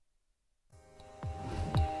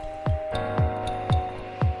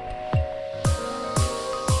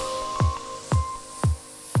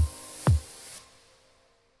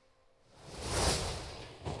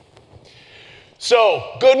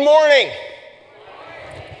So, good morning.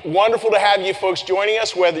 Wonderful to have you folks joining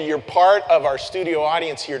us, whether you're part of our studio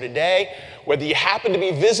audience here today, whether you happen to be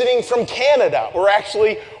visiting from Canada or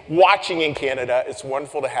actually watching in Canada. It's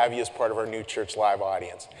wonderful to have you as part of our New Church Live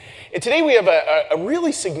audience. And today we have a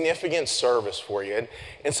really significant service for you,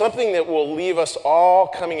 and something that will leave us all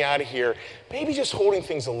coming out of here, maybe just holding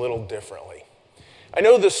things a little differently. I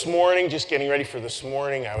know this morning, just getting ready for this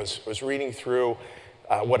morning, I was reading through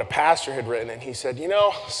what a pastor had written, and he said,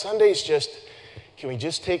 Sunday's can we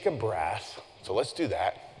just take a breath? So let's do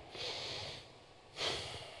that.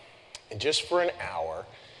 And just for an hour,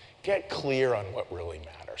 get clear on what really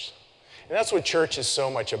matters. And that's what church is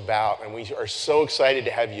so much about, and we are so excited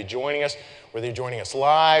to have you joining us, whether you're joining us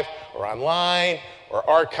live or online or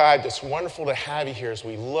archived. It's wonderful to have you here as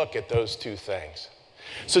we look at those two things.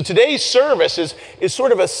 So today's service is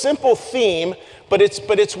sort of a simple theme, but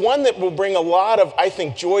it's one that will bring a lot of, I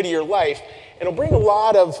think, joy to your life, and it'll bring a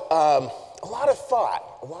lot of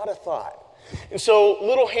thought. And so,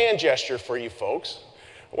 little hand gesture for you folks.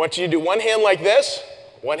 I want you to do one hand like this,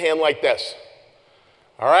 one hand like this.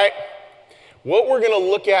 All right? What we're going to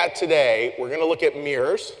look at today, we're going to look at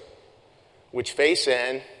mirrors, which face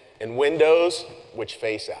in, and windows, which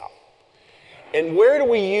face out. And where do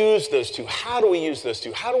we use those two? How do we use those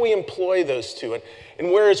two? How do we employ those two? And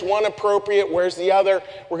where is one appropriate? Where's the other?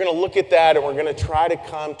 We're going to look at that, and we're going to try to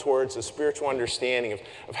come towards a spiritual understanding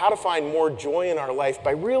of how to find more joy in our life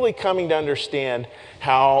by really coming to understand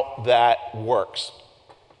how that works.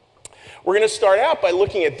 We're going to start out by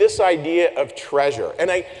looking at this idea of treasure. And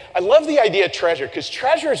I love the idea of treasure because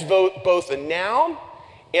treasure is both a noun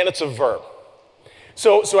and it's a verb.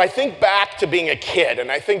 So I think back to being a kid,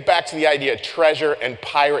 and I think back to the idea of treasure and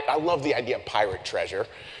pirate. I love the idea of pirate treasure.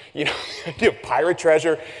 The idea of pirate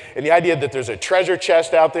treasure and the idea that there's a treasure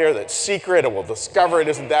chest out there that's secret and we'll discover it.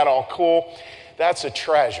 Isn't that all cool? That's a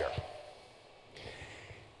treasure.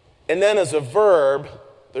 And then as a verb,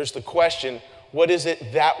 there's the question, what is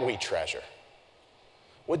it that we treasure?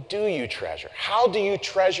 What do you treasure? How do you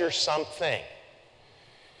treasure something?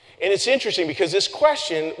 And it's interesting because this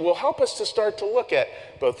question will help us to start to look at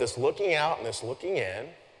both this looking out and this looking in,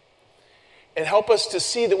 and help us to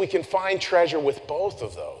see that we can find treasure with both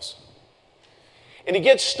of those. And to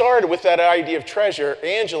get started with that idea of treasure,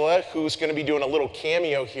 Angela, who's going to be doing a little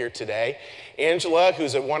cameo here today, Angela,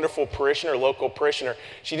 who's a wonderful parishioner, local parishioner,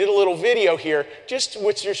 she did a little video here, just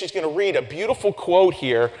which she's going to read a beautiful quote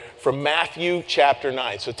here from Matthew chapter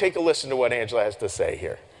 9. So take a listen to what Angela has to say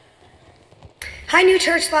here. Hi, New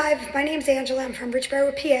Church Live. My name's Angela. I'm from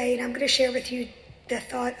Richborough, PA, and I'm going to share with you the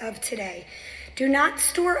thought of today. Do not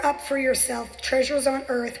store up for yourself treasures on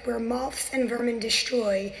earth where moths and vermin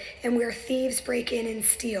destroy and where thieves break in and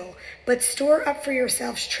steal, but store up for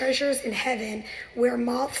yourselves treasures in heaven where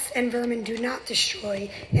moths and vermin do not destroy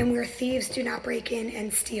and where thieves do not break in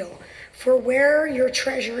and steal. For where your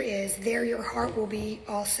treasure is, there your heart will be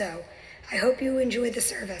also. I hope you enjoy the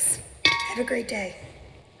service. Have a great day.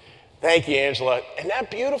 Thank you, Angela. And that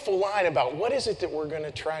beautiful line about what is it that we're going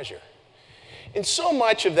to treasure. And so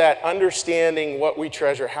much of that understanding what we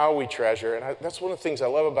treasure, how we treasure, and that's one of the things I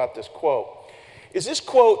love about this quote, is this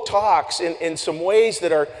quote talks in some ways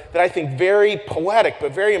that I think very poetic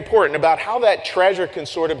but very important about how that treasure can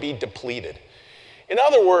sort of be depleted. In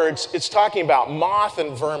other words, it's talking about moth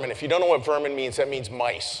and vermin. If you don't know what vermin means, that means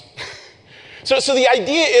mice. So the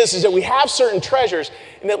idea is that we have certain treasures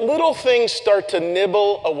and that little things start to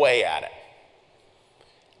nibble away at it.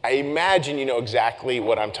 I imagine you know exactly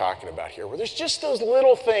what I'm talking about here, where there's just those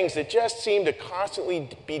little things that just seem to constantly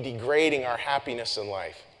be degrading our happiness in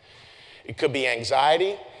life. It could be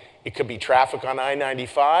anxiety, it could be traffic on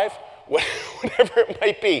I-95, whatever it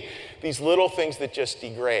might be, these little things that just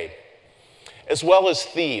degrade. As well as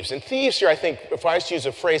thieves. And thieves here, I think, if I was to use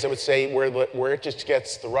a phrase, I would say where the rug just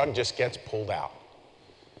gets pulled out.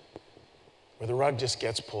 Where the rug just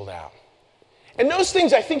gets pulled out. And those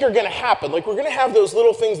things I think are going to happen. Like we're going to have those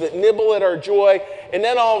little things that nibble at our joy, and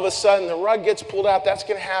then all of a sudden the rug gets pulled out. That's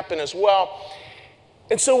going to happen as well.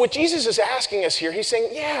 And so what Jesus is asking us here, he's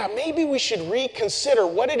saying, maybe we should reconsider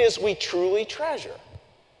what it is we truly treasure.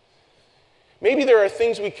 Maybe there are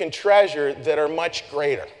things we can treasure that are much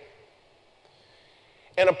greater.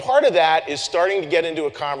 And a part of that is starting to get into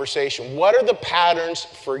a conversation. What are the patterns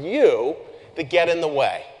for you that get in the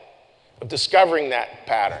way of discovering that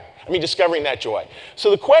joy?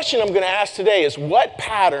 So the question I'm going to ask today is, what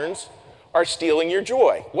patterns are stealing your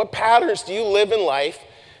joy? What patterns do you live in life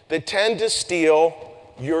that tend to steal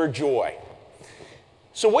your joy?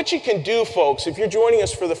 So what you can do, folks, if you're joining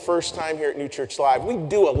us for the first time here at New Church Live, we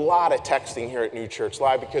do a lot of texting here at New Church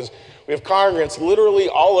Live because we have congregants literally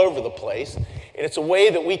all over the place. and it's a way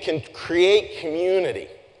that we can create community.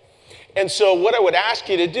 And so what I would ask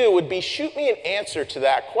you to do would be shoot me an answer to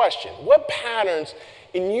that question. What patterns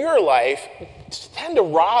in your life tend to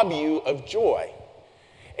rob you of joy?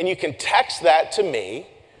 And you can text that to me,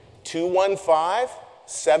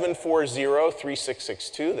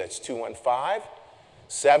 215-740-3662. That's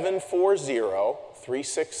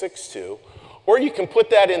 215-740-3662. Or you can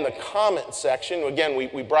put that in the comment section. Again,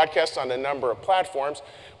 we broadcast on a number of platforms.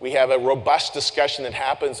 We have a robust discussion that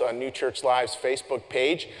happens on New Church Live's Facebook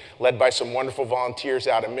page, led by some wonderful volunteers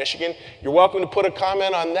out of Michigan. You're welcome to put a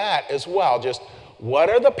comment on that as well. Just what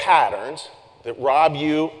are the patterns that rob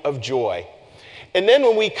you of joy? And then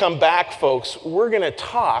when we come back, folks, we're going to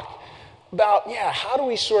talk about, how do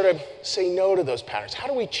we sort of say no to those patterns? How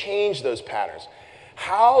do we change those patterns?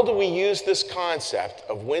 How do we use this concept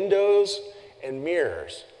of windows and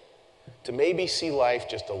mirrors to maybe see life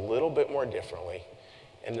just a little bit more differently,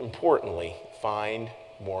 and importantly, find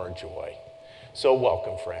more joy? So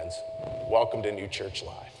welcome, friends. Welcome to New Church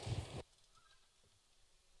Live.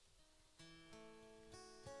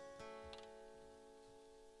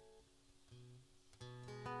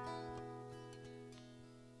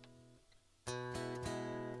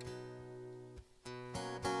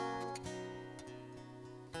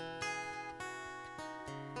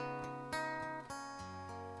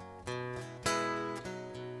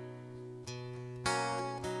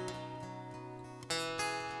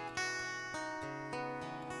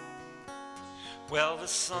 Well, the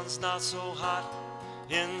sun's not so hot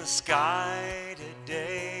in the sky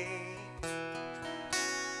today,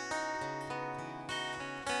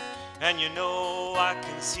 and you know I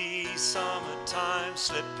can see summertime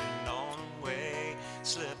slipping on away,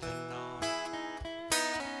 slipping on.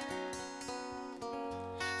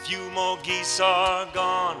 Few more geese are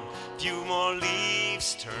gone, few more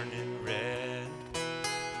leaves turning red,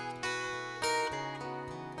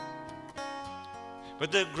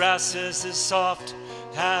 but the grass is as soft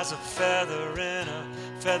as a feather in a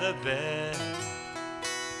feather bed.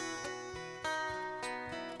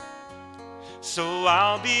 So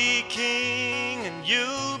I'll be king and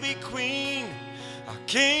you'll be queen. Our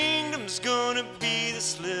kingdom's gonna be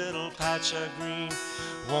this little patch of green.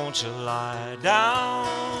 Won't you lie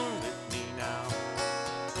down with me now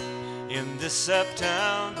in this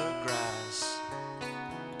September grass?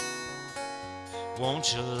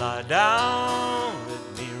 Won't you lie down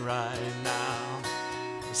with me right now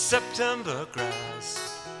in September grass?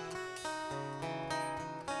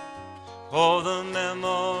 Oh, the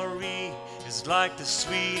memory is like the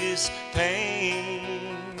sweetest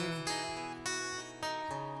pain.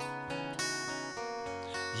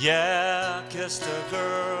 Yeah, I kissed a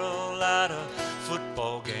girl at a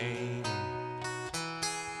football game.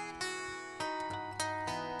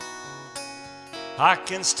 I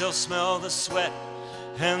can still smell the sweat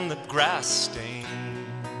and the grass stain.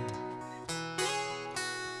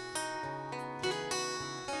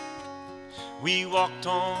 We walked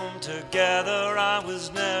home together, I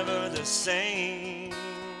was never the same.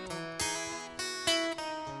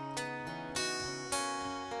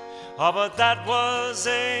 Oh, but that was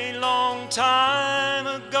a long time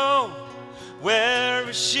ago. Where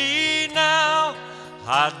is she now?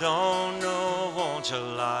 I don't know. Won't you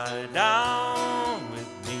lie down with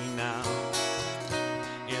me now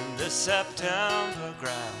in the September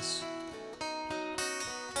grass?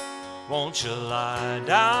 Won't you lie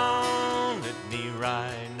down with me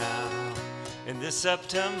right now in this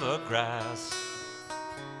September grass?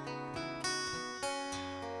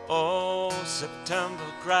 Oh, September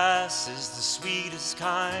grass is the sweetest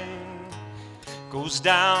kind. Goes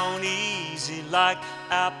down easy like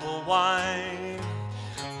apple wine.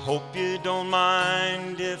 Hope you don't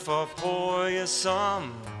mind if I pour you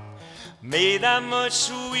some. Made that much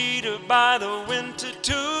sweeter by the winter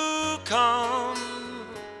to come.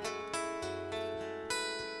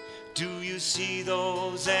 Do you see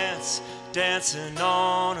those ants dancing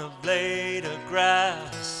on a blade of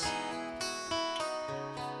grass?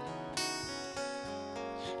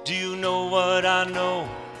 Do you know what I know?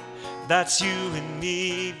 That's you and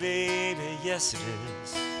me, baby, yes it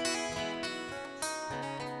is.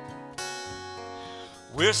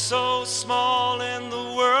 We're so small and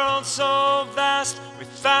the world so vast. We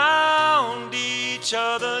found each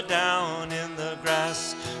other down in the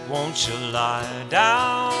grass. Won't you lie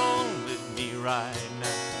down with me right now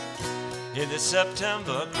in the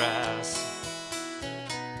September grass?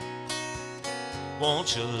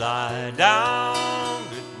 Won't you lie down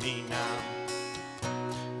with me now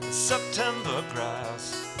in the September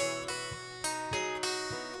grass?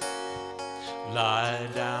 Lie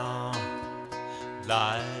down,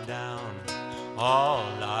 Oh,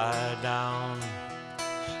 lie down,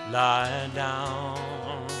 lie down,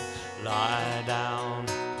 lie down,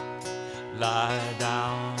 lie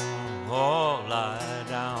down, oh, lie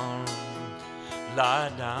down,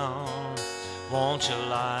 lie down. Won't you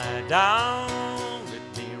lie down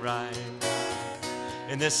with me right now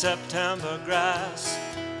in this September grass?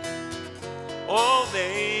 Oh,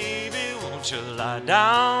 baby, won't you lie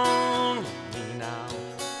down with me now?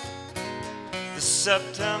 The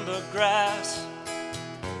September grass.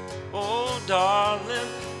 Oh, darling,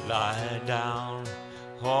 lie down.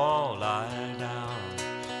 Oh, lie down.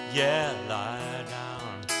 Yeah, lie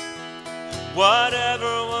down. Whatever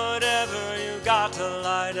you got to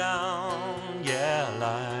lie down. Yeah,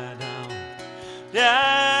 lie down.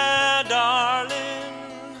 Yeah, darling.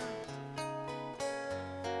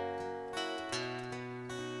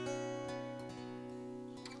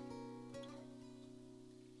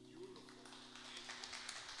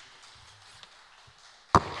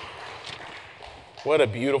 What a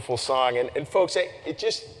beautiful song. And folks, it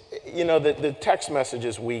just, the text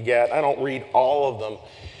messages we get, I don't read all of them,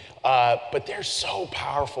 but they're so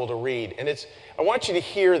powerful to read. And I want you to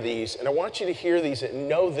hear these, and I want you to hear these and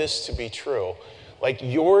know this to be true. Like,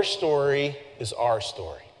 your story is our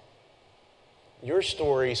story. Your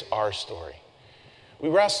story's our story. We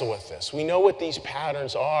wrestle with this. We know what these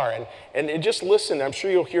patterns are. And just listen, I'm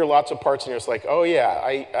sure you'll hear lots of parts in here. It's like, oh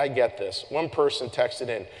yeah, I get this. One person texted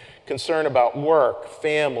in, concern about work,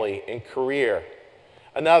 family, and career.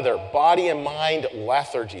 Another, body and mind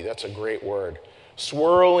lethargy. That's a great word.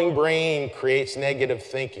 Swirling brain creates negative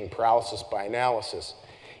thinking, paralysis by analysis.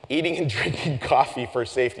 Eating and drinking coffee for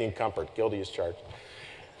safety and comfort. Guilty as charged.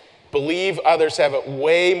 Believe others have it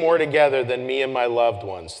way more together than me and my loved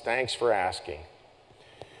ones. Thanks for asking.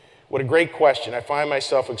 What a great question. I find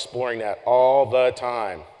myself exploring that all the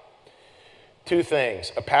time. Two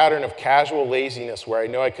things, a pattern of casual laziness where I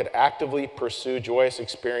know I could actively pursue joyous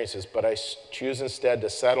experiences, but I choose instead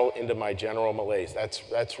to settle into my general malaise.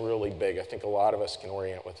 That's really big. I think a lot of us can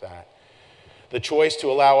orient with that. The choice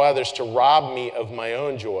to allow others to rob me of my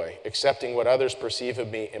own joy, accepting what others perceive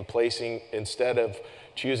of me and placing instead of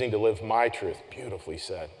choosing to live my truth. Beautifully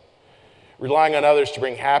said. Relying on others to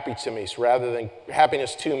bring happiness to me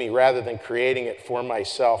rather than creating it for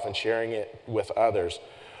myself and sharing it with others.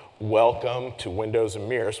 Welcome to Windows and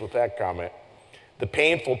Mirrors with that comment. The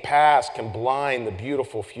painful past can blind the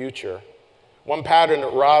beautiful future. One pattern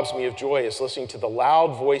that robs me of joy is listening to the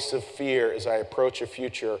loud voice of fear as I approach a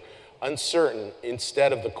future uncertain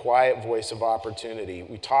instead of the quiet voice of opportunity.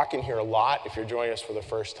 We talk in here a lot, if you're joining us for the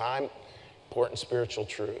first time, important spiritual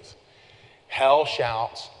truth. Hell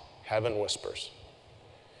shouts, heaven whispers.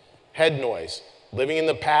 Head noise, living in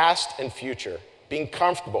the past and future. Being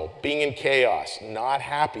comfortable, being in chaos, not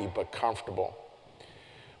happy, but comfortable.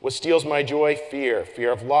 What steals my joy? Fear.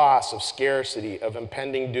 Fear of loss, of scarcity, of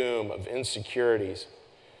impending doom, of insecurities.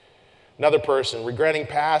 Another person, regretting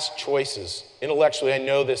past choices. Intellectually, I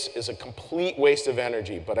know this is a complete waste of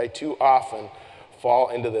energy, but I too often fall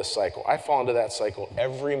into this cycle. I fall into that cycle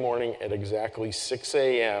every morning at exactly 6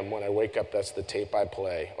 a.m. When I wake up. That's the tape I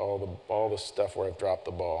play, all the stuff where I've dropped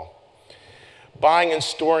the ball. Buying and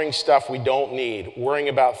storing stuff we don't need, worrying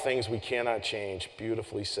about things we cannot change,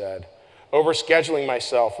 beautifully said. Overscheduling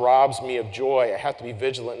myself robs me of joy. I have to be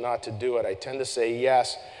vigilant not to do it. I tend to say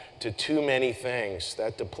yes to too many things.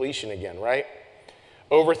 That depletion again, right?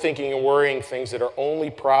 Overthinking and worrying things that are only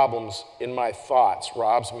problems in my thoughts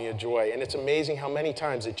robs me of joy. And it's amazing how many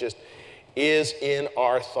times it just is in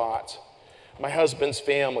our thoughts. My husband's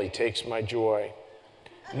family takes my joy.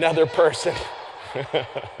 Another person.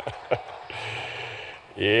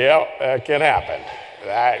 Yep, that can happen.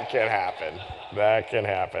 That can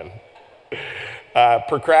happen.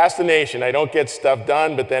 Procrastination. I don't get stuff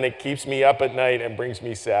done, but then it keeps me up at night and brings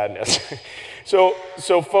me sadness. So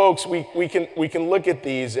folks, we can look at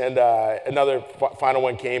these, and another final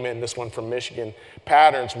one came in. This one from Michigan.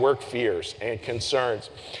 Patterns, work fears, and concerns.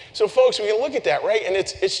 So folks, we can look at that, right? And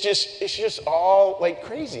it's just all like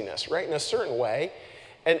craziness, right? In a certain way.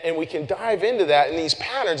 And we can dive into that in these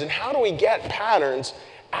patterns. And how do we get patterns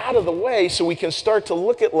out of the way so we can start to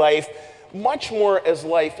look at life much more as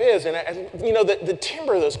life is? And the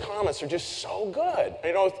timbre of those comments are just so good.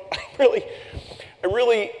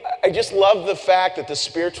 I just love the fact that the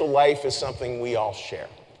spiritual life is something we all share.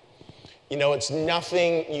 It's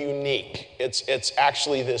nothing unique. It's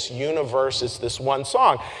actually this universe. It's this one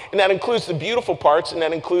song. And that includes the beautiful parts, and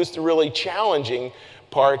that includes the really challenging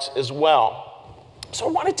parts as well. So I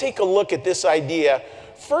want to take a look at this idea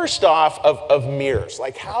first off, of mirrors,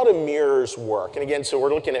 like how do mirrors work? And again, so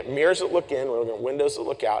we're looking at mirrors that look in, we're looking at windows that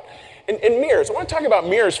look out. And mirrors, I want to talk about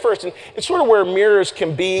mirrors first, and it's sort of where mirrors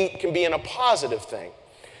can be in a positive thing.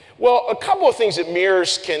 Well, a couple of things that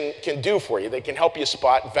mirrors can do for you. They can help you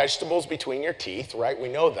spot vegetables between your teeth, right? We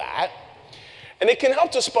know that. And it can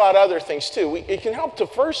help to spot other things too. It can help to,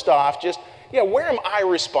 first off, just, where am I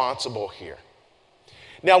responsible here?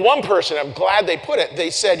 Now, one person, I'm glad they put it,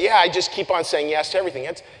 they said, I just keep on saying yes to everything.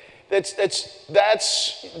 That's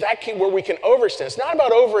where we can overextend. It's not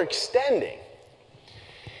about overextending.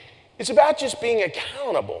 It's about just being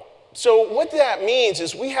accountable. So what that means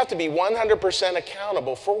is we have to be 100%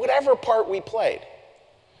 accountable for whatever part we played.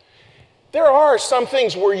 There are some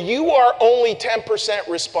things where you are only 10%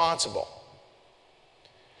 responsible.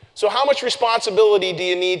 So how much responsibility do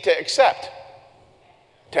you need to accept?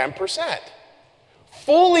 10%.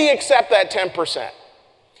 Fully accept that 10%.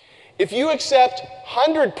 If you accept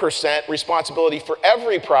 100% responsibility for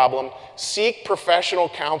every problem, seek professional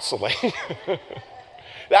counseling.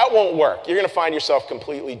 That won't work. You're going to find yourself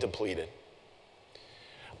completely depleted.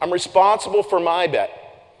 I'm responsible for my bet,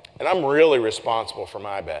 and I'm really responsible for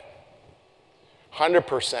my bet.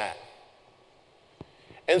 100%.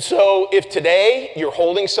 And so if today you're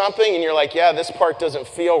holding something and you're like, this part doesn't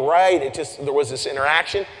feel right, there was this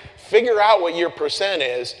interaction, figure out what your percent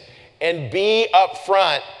is and be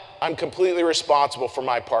upfront, I'm completely responsible for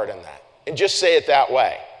my part in that. And just say it that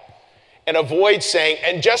way. And avoid saying,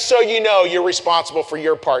 and just so you know, you're responsible for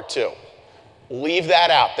your part too. Leave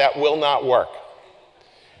that out. That will not work.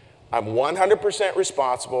 I'm 100%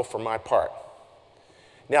 responsible for my part.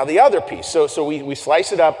 Now the other piece, so we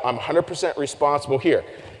slice it up, I'm 100% responsible here.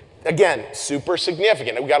 Again, super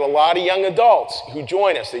significant. We've got a lot of young adults who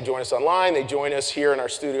join us. They join us online, they join us here in our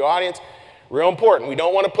studio audience. Real important. We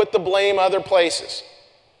don't want to put the blame other places.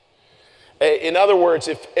 In other words,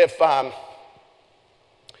 I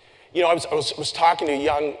was talking to a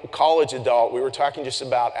young college adult. We were talking just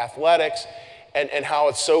about athletics and how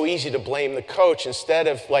it's so easy to blame the coach instead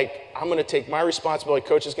of I'm going to take my responsibility,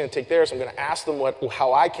 coach is going to take theirs. I'm going to ask them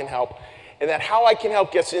how I can help. And that how I can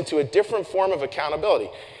help gets into a different form of accountability.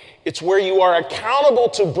 It's where you are accountable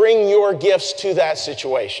to bring your gifts to that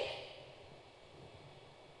situation.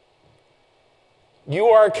 You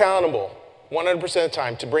are accountable 100% of the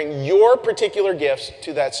time to bring your particular gifts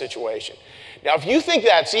to that situation. Now, if you think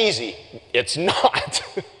that's easy, it's not.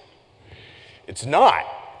 It's not.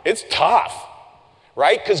 It's tough,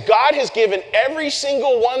 right? Because God has given every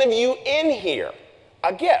single one of you in here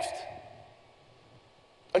a gift.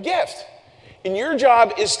 A gift. And your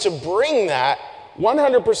job is to bring that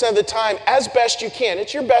 100% of the time as best you can.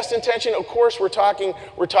 It's your best intention. Of course, we're talking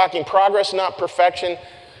progress, not perfection.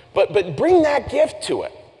 But bring that gift to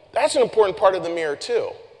it. That's an important part of the mirror too.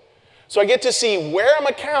 So I get to see where I'm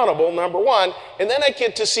accountable, number one, and then I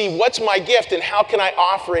get to see what's my gift and how can I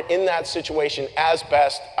offer it in that situation as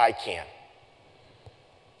best I can.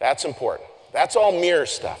 That's important. That's all mirror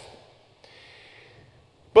stuff.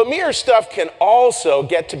 But mirror stuff can also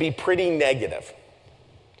get to be pretty negative.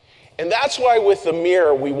 And that's why with the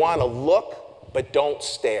mirror, we want to look, but don't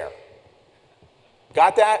stare.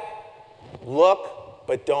 Got that? Look,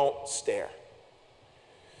 but don't stare.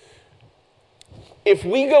 If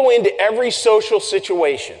we go into every social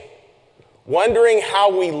situation wondering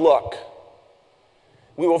how we look,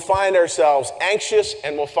 we will find ourselves anxious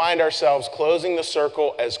and we'll find ourselves closing the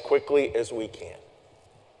circle as quickly as we can.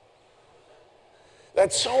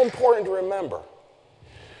 That's so important to remember.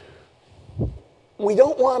 We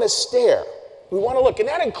don't want to stare. We want to look, and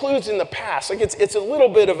that includes in the past. It's a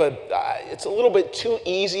little bit too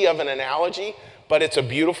easy of an analogy, but it's a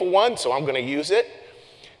beautiful one, so I'm going to use it.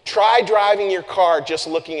 Try driving your car just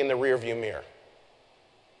looking in the rearview mirror.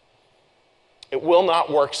 It will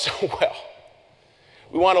not work so well.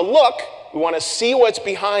 We want to look, we want to see what's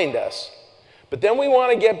behind us, but then we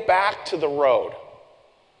want to get back to the road.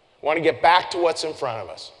 We want to get back to what's in front of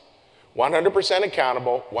us. 100%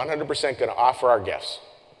 accountable, 100% going to offer our gifts.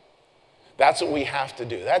 That's what we have to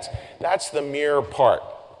do. That's the mirror part.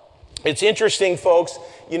 It's interesting, folks,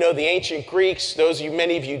 the ancient Greeks,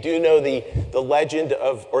 many of you do know the legend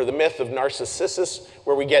of, or the myth of Narcissus,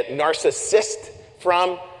 where we get narcissist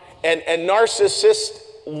from. And Narcissus,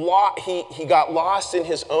 he got lost in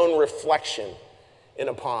his own reflection in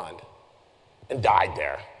a pond and died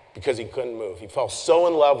there because he couldn't move. He fell so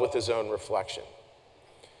in love with his own reflection.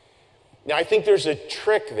 Now, I think there's a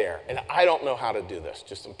trick there, and I don't know how to do this,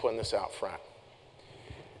 just I'm putting this out front.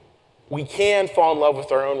 We can fall in love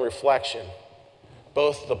with our own reflection,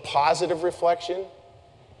 both the positive reflection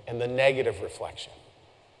and the negative reflection.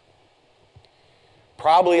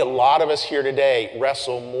 Probably a lot of us here today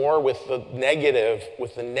wrestle more with the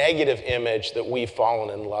negative image that we've fallen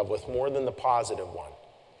in love with more than the positive one.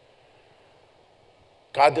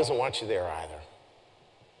 God doesn't want you there either.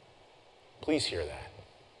 Please hear that.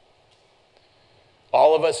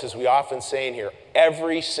 All of us, as we often say in here,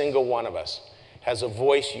 every single one of us has a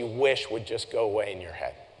voice you wish would just go away in your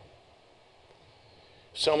head.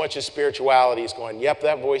 So much of spirituality is going, yep,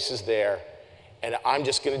 that voice is there, and I'm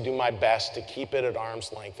just going to do my best to keep it at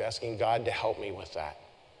arm's length, asking God to help me with that.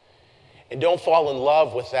 And don't fall in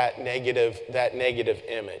love with that negative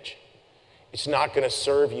image. It's not going to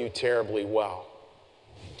serve you terribly well.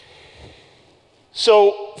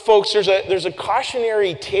 So, folks, there's a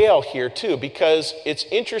cautionary tale here, too, because it's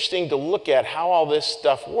interesting to look at how all this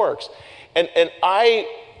stuff works. And I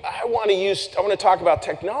want to talk about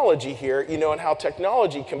technology here, and how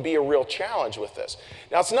technology can be a real challenge with this.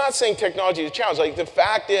 Now, it's not saying technology is a challenge. Like, the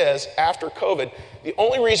fact is, after COVID, the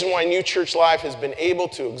only reason why New Church Live has been able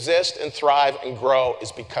to exist and thrive and grow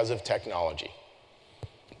is because of technology.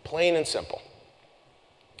 Plain and simple.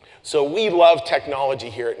 So we love technology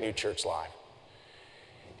here at New Church Live.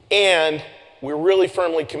 And we're really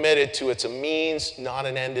firmly committed to it's a means, not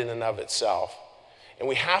an end in and of itself. And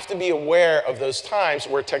we have to be aware of those times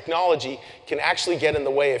where technology can actually get in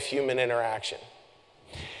the way of human interaction.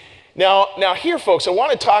 Now here, folks, I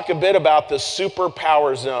want to talk a bit about the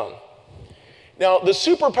superpower zone. Now, the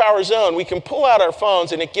superpower zone, we can pull out our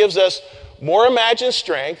phones and it gives us more imagined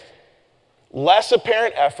strength, less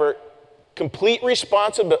apparent effort, complete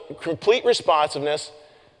responsiveness,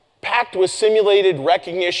 packed with simulated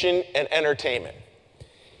recognition and entertainment.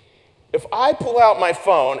 If I pull out my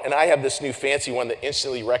phone, and I have this new fancy one that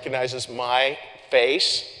instantly recognizes my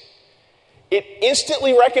face, it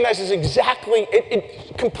instantly recognizes exactly,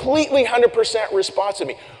 it completely 100% responsive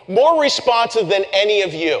to me. More responsive than any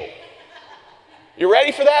of you. You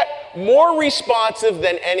ready for that? More responsive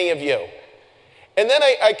than any of you. And then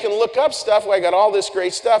I can look up stuff where I got all this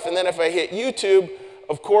great stuff, and then if I hit YouTube,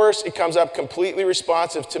 of course, it comes up completely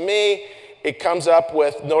responsive to me. It comes up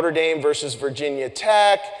with Notre Dame versus Virginia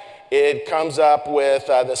Tech. It comes up with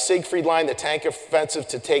the Siegfried Line, the tank offensive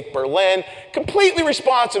to take Berlin. Completely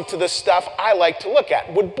responsive to the stuff I like to look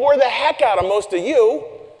at. Would bore the heck out of most of you.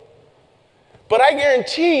 But I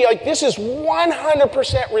guarantee you, this is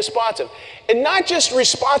 100% responsive. And not just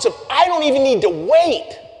responsive, I don't even need to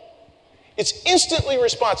wait. It's instantly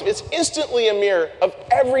responsive. It's instantly a mirror of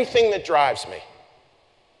everything that drives me.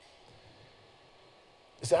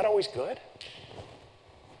 Is that always good?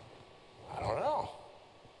 I don't know.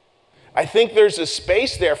 I think there's a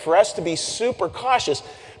space there for us to be super cautious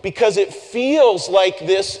because it feels like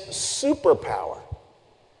this superpower.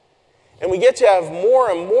 And we get to have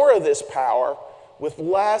more and more of this power with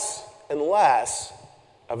less and less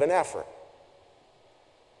of an effort.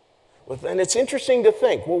 And it's interesting to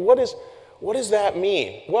think, well, what does that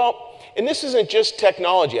mean? Well, and this isn't just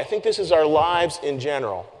technology. I think this is our lives in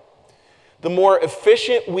general. The more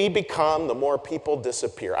efficient we become, the more people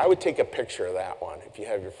disappear. I would take a picture of that one if you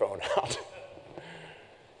have your phone out.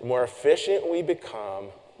 The more efficient we become,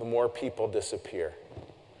 the more people disappear.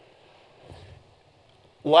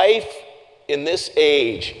 Life in this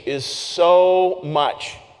age is so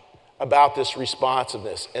much about this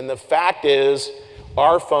responsiveness. And the fact is,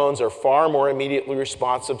 our phones are far more immediately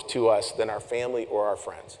responsive to us than our family or our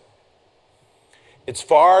friends. It's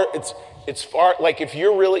far, like if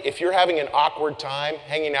you're having an awkward time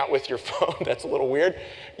hanging out with your phone, that's a little weird.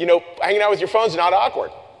 Hanging out with your phone's not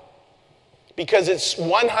awkward because it's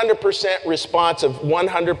 100% responsive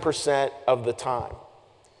 100% of the time.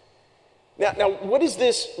 Now, what does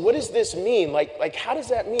this mean? Like how does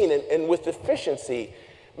that mean? And with efficiency,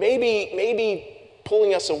 maybe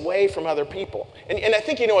pulling us away from other people. And I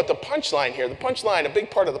think what the punchline here, a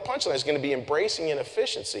big part of the punchline is going to be embracing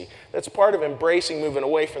inefficiency. That's part of embracing moving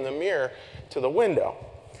away from the mirror to the window.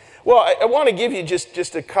 Well, I want to give you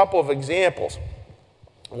just a couple of examples.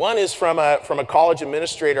 One is from a college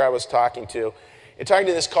administrator I was talking to. And talking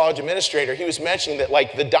to this college administrator, he was mentioning that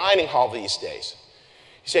the dining hall these days.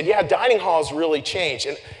 He said, yeah, dining halls really changed.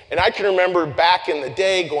 And I can remember back in the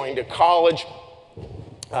day going to college,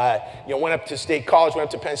 went up to State College, went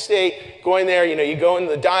up to Penn State, going there, you go into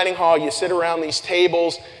the dining hall, you sit around these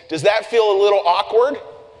tables. Does that feel a little awkward?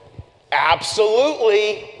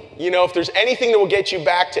 Absolutely. If there's anything that will get you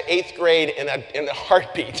back to 8th grade in a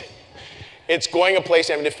heartbeat, it's going a place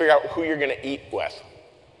and having to figure out who you're going to eat with.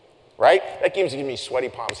 Right? That gives me sweaty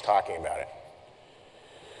palms talking about it.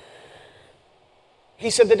 He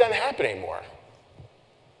said that doesn't happen anymore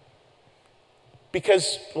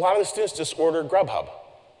because a lot of the students just order Grubhub.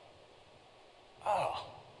 Oh.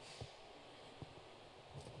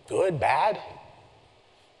 Good, bad?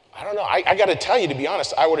 I don't know. I got to tell you, to be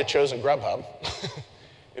honest, I would have chosen Grubhub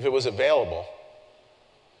if it was available.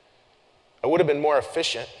 I would have been more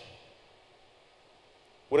efficient.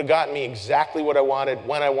 Would have gotten me exactly what I wanted,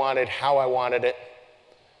 when I wanted, how I wanted it.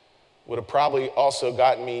 Would have probably also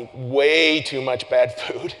gotten me way too much bad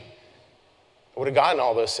food. I would have gotten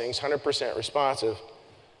all those things, 100% responsive.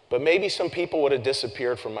 But maybe some people would have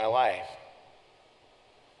disappeared from my life.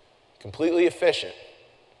 Completely efficient.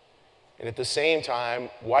 And at the same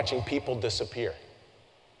time, watching people disappear.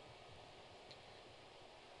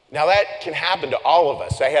 Now that can happen to all of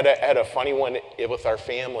us. I had a funny one with our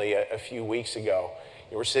family a few weeks ago.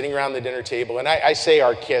 We're sitting around the dinner table, and I say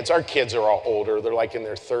our kids are all older. They're like in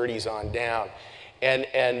their 30s on down.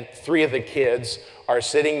 And three of the kids are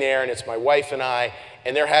sitting there, and it's my wife and I,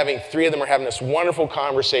 and three of them are having this wonderful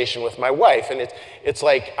conversation with my wife. And it's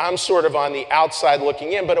like I'm sort of on the outside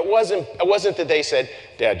looking in, but it wasn't that they said,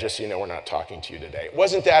 Dad, just so you know, we're not talking to you today. It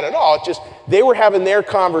wasn't that at all. It's just they were having their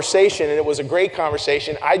conversation, and it was a great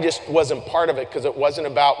conversation. I just wasn't part of it because it wasn't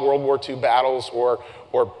about World War II battles or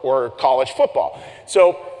college football.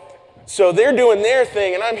 So they're doing their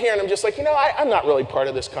thing, and I'm here, and I'm just like, I'm not really part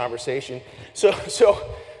of this conversation.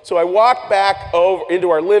 So I walk back over into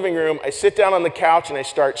our living room, I sit down on the couch, and I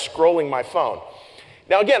start scrolling my phone.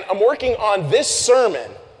 Now again, I'm working on this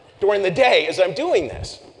sermon during the day as I'm doing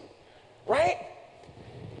this, right?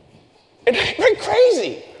 And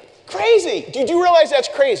crazy. Did you realize that's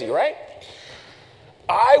crazy, right?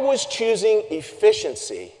 I was choosing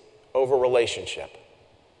efficiency over relationship.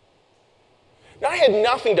 Now, I had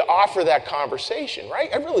nothing to offer that conversation, right?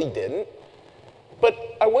 I really didn't. But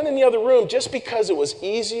I went in the other room just because it was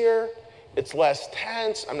easier, it's less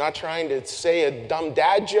tense. I'm not trying to say a dumb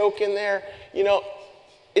dad joke in there.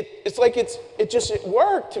 It's like it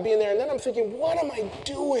worked to be in there. And then I'm thinking, what am I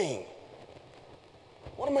doing?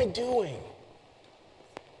 What am I doing?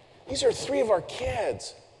 These are three of our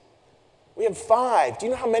kids. We have 5. Do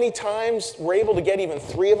you know how many times we're able to get even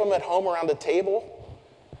 3 of them at home around the table?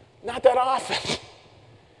 Not that often.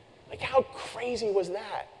 Like, how crazy was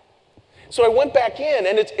that? So I went back in,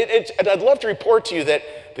 and and I'd love to report to you that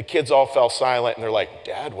the kids all fell silent, and they're like,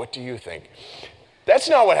 Dad, what do you think? That's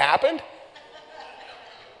not what happened.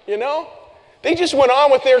 They just went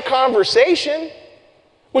on with their conversation,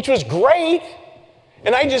 which was great.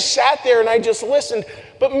 And I just sat there and I just listened.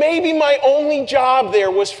 But maybe my only job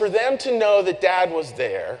there was for them to know that Dad was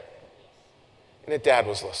there and that Dad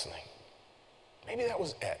was listening. Maybe that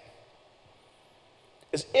was it.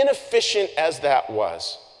 As inefficient as that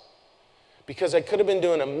was, because I could have been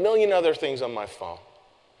doing a million other things on my phone,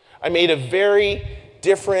 I made a very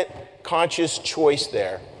different conscious choice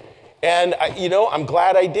there. And I'm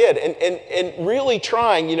glad I did. And really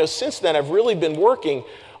trying, since then I've really been working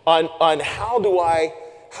on how do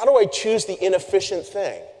I choose the inefficient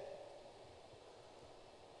thing?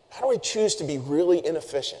 How do I choose to be really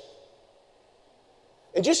inefficient?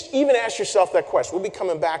 And just even ask yourself that question. We'll be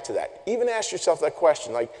coming back to that. Even ask yourself that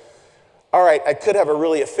question, like, all right, I could have a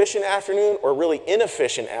really efficient afternoon or a really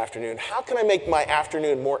inefficient afternoon. How can I make my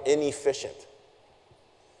afternoon more inefficient?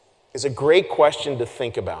 Is a great question to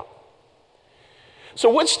think about. So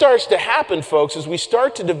what starts to happen, folks, is we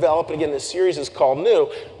start to develop, and again, this series is called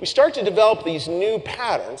New, we start to develop these new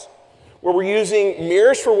patterns where we're using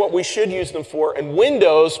mirrors for what we should use them for and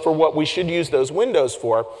windows for what we should use those windows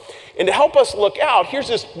for. And to help us look out, here's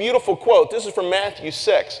this beautiful quote. This is from Matthew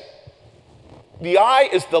 6. The eye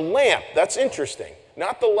is the lamp. That's interesting.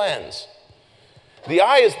 Not the lens. The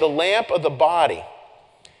eye is the lamp of the body.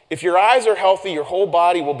 If your eyes are healthy, your whole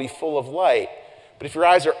body will be full of light. But if your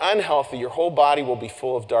eyes are unhealthy, your whole body will be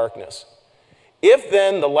full of darkness. If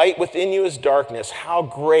then the light within you is darkness, how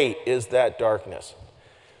great is that darkness?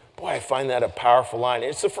 Boy, I find that a powerful line.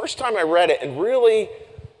 It's the first time I read it, and really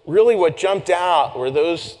what jumped out were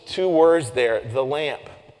those 2 words there, the lamp.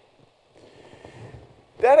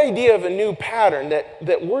 That idea of a new pattern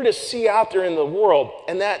that we're to see out there in the world,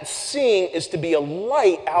 and that seeing is to be a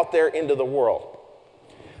light out there into the world.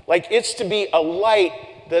 Like it's to be a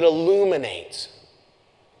light that illuminates,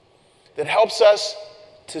 that helps us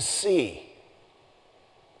to see.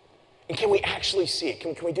 And can we actually see it?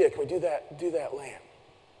 Can we do it? Can we do that lamp?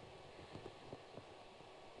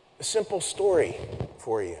 A simple story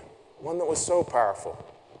for you, one that was so powerful.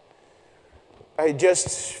 I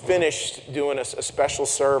just finished doing a special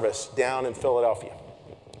service down in Philadelphia.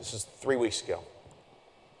 This is 3 weeks ago.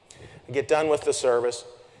 I get done with the service,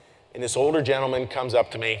 and this older gentleman comes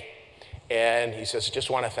up to me, and he says, just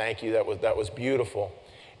want to thank you, that was beautiful.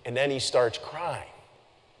 And then he starts crying.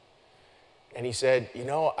 And he said,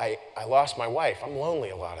 I lost my wife. I'm lonely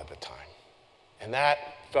a lot of the time. And that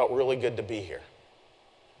Felt really good to be here.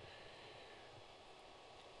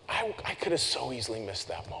 I could have so easily missed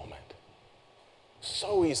that moment.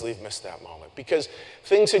 So easily missed that moment because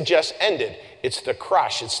things had just ended. It's the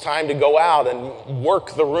crush. It's time to go out and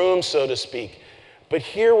work the room, so to speak. But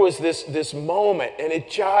here was this moment, and it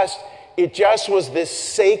just was this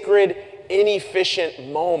sacred, inefficient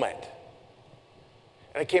moment.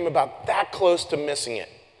 And I came about that close to missing it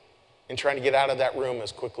and trying to get out of that room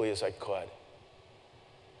as quickly as I could.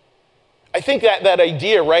 I think that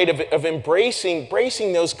idea, right, of embracing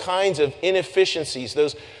those kinds of inefficiencies,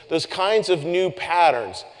 those kinds of new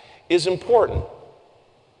patterns is important.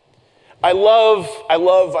 I love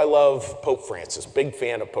Pope Francis, big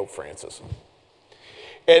fan of Pope Francis.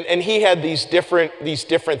 And he had these different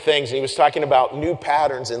things, and he was talking about new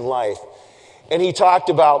patterns in life. And he talked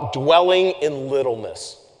about dwelling in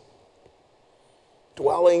littleness.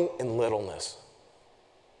 Dwelling in littleness.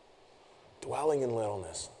 Dwelling in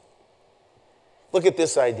littleness. Look at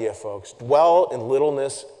this idea, folks. Dwell in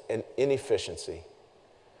littleness and inefficiency.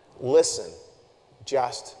 Listen,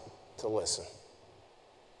 just to listen.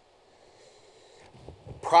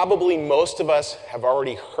 Probably most of us have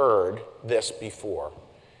already heard this before,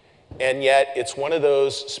 and yet it's one of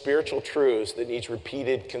those spiritual truths that needs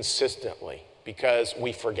repeated consistently because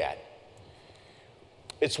we forget.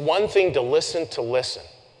 It's one thing to listen.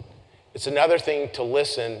 It's another thing to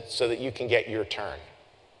listen so that you can get your turn.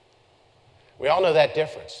 We all know that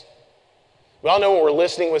difference. We all know when we're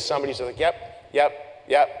listening with somebody who's like, yep,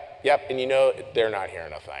 and you know they're not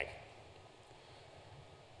hearing a thing.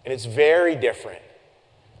 And it's very different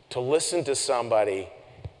to listen to somebody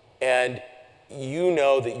and you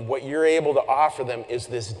know that what you're able to offer them is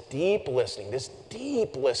this deep listening,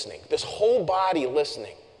 this whole body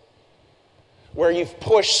listening, where you've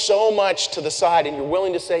pushed so much to the side and you're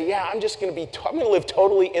willing to say, yeah, I'm going to live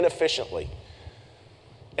totally inefficiently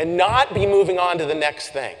and not be moving on to the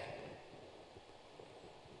next thing.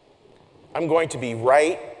 I'm going to be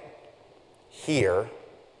right here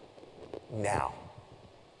now.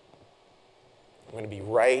 I'm going to be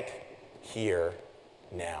right here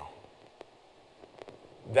now.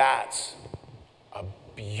 That's a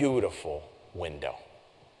beautiful window,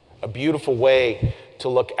 a beautiful way to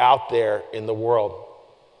look out there in the world.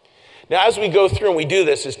 Now, as we go through and we do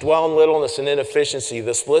this dwell in littleness and inefficiency,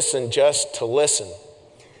 this listen just to listen.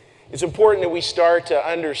 It's important that we start to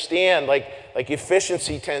understand, like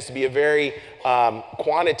efficiency tends to be a very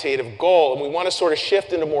quantitative goal, and we want to sort of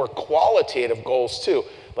shift into more qualitative goals too.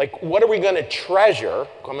 Like, what are we going to treasure?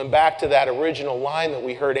 Coming back to that original line that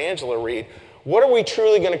we heard Angela read, what are we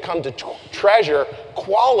truly going to come to treasure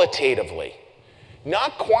qualitatively?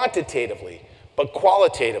 Not quantitatively, but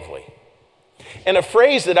qualitatively. And a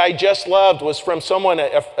phrase that I just loved was from someone,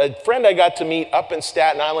 a friend I got to meet up in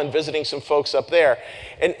Staten Island visiting some folks up there.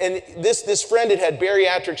 And this friend had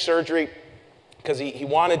bariatric surgery because he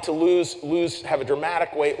wanted to have a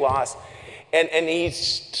dramatic weight loss. And he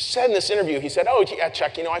said in this interview, he said, oh, yeah,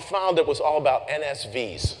 Chuck, I found it was all about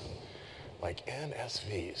NSVs. Like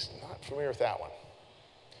NSVs, not familiar with that one.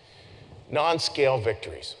 Non-scale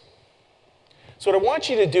victories. So what I want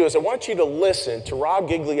you to do is I want you to listen to Rob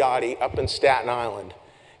Gigliotti up in Staten Island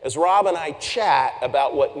as Rob and I chat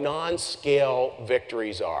about what non-scale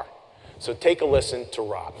victories are. So take a listen to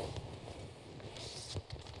Rob.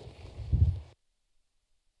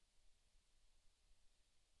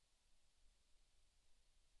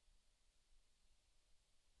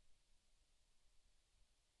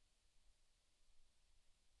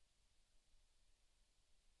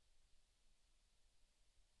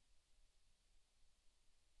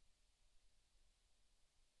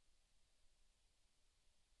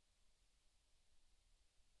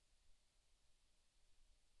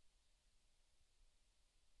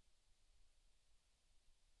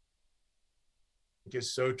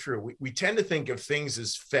 Is so true. We tend to think of things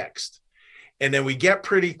as fixed. And then we get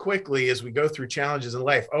pretty quickly as we go through challenges in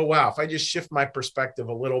life, oh, wow, if I just shift my perspective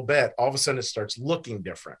a little bit, all of a sudden it starts looking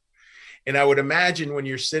different. And I would imagine when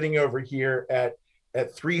you're sitting over here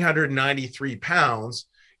at 393 pounds,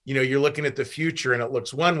 you're looking at the future and it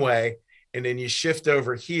looks one way. And then you shift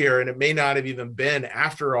over here and it may not have even been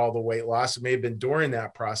after all the weight loss. It may have been during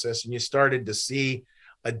that process and you started to see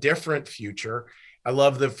a different future. I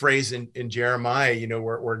love the phrase in Jeremiah,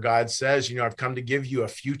 where God says, I've come to give you a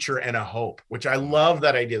future and a hope, which I love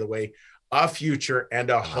that idea, the way a future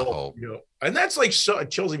and a hope, and that's like, so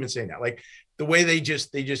it chills even saying that, like the way they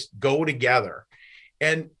just go together.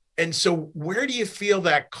 And so where do you feel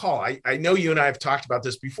that call? I know you and I have talked about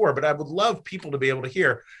this before, but I would love people to be able to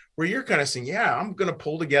hear where you're kind of saying, yeah, I'm going to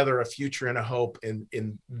pull together a future and a hope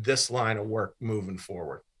in this line of work moving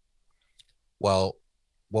forward. Well,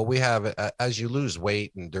 what we have as you lose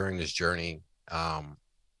weight and during this journey,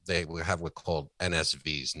 they will have what's called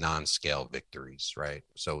NSVs, non-scale victories, right?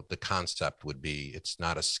 So the concept would be, it's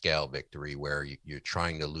not a scale victory where you're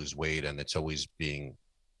trying to lose weight and it's always being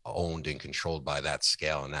owned and controlled by that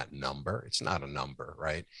scale and that number. It's not a number,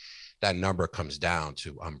 right? That number comes down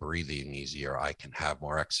to, I'm breathing easier, I can have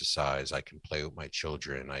more exercise, I can play with my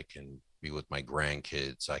children, I can be with my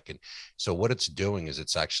grandkids, so what it's doing is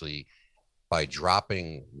it's actually, by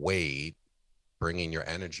dropping weight, bringing your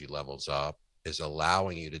energy levels up, is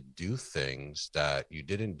allowing you to do things that you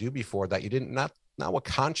didn't do before, that you didn't, not were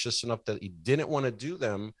conscious enough that you didn't want to do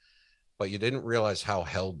them, but you didn't realize how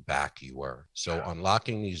held back you were. So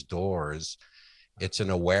unlocking these doors, it's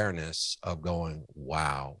an awareness of going,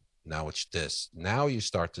 wow, now it's this. Now you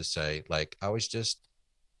start to say, like, I was just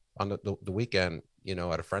on the weekend,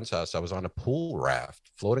 at a friend's house, I was on a pool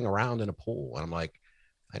raft, floating around in a pool. And I'm like,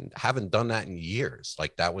 I haven't done that in years.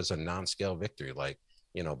 Like, that was a non-scale victory. Like,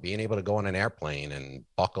 being able to go on an airplane and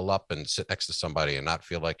buckle up and sit next to somebody and not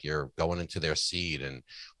feel like you're going into their seat, and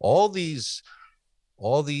all these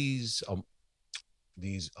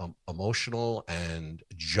emotional and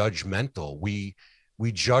judgmental. We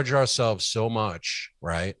judge ourselves so much,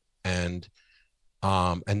 right? And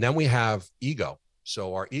then we have ego.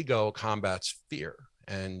 So our ego combats fear,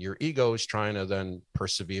 and your ego is trying to then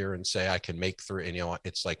persevere and say, I can make through. And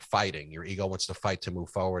it's like fighting. Your ego wants to fight to move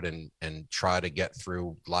forward and try to get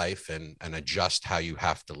through life and adjust how you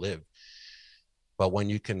have to live. But when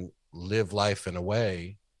you can live life in a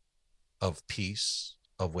way of peace,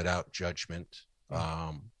 of without judgment,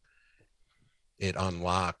 it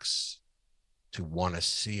unlocks to want to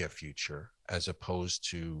see a future, as opposed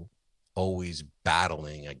to always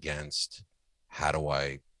battling against, how do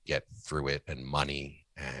I get through it, and money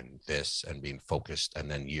and this, and being focused, and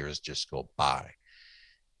then years just go by.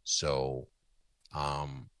 So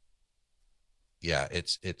yeah,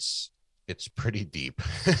 it's pretty deep.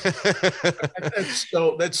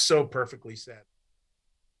 That's so perfectly said.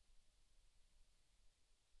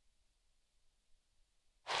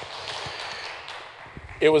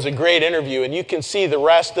 It was a great interview, and you can see the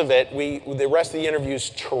rest of it. The rest of the interview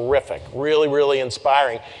is terrific, really, really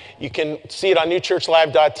inspiring. You can see it on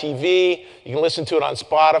newchurchlive.tv. You can listen to it on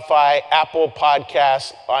Spotify, Apple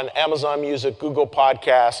Podcasts, on Amazon Music, Google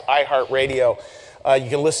Podcasts, iHeartRadio. You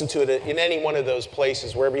can listen to it in any one of those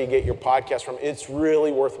places, wherever you get your podcast from. It's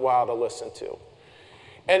really worthwhile to listen to.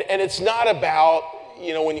 And it's not about,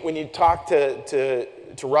 when you talk to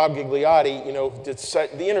Rob Gigliotti,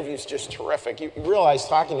 the interview's just terrific. You realize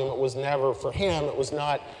talking to him, it was never for him. It was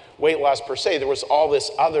not weight loss per se. There was all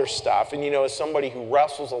this other stuff. And, as somebody who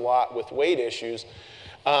wrestles a lot with weight issues,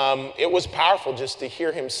 it was powerful just to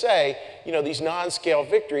hear him say, these non-scale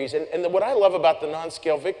victories. And what I love about the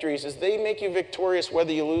non-scale victories is they make you victorious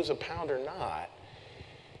whether you lose a pound or not.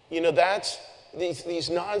 That's these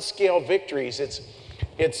non-scale victories. It's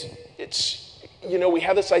we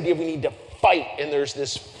have this idea we need to fight, and there's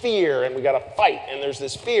this fear, and we got to fight, and there's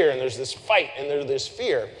this fear, and there's this fight, and there's this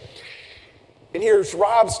fear. And here's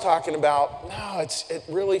Rob's talking about, no, it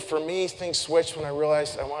really, for me, things switched when I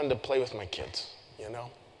realized I wanted to play with my kids,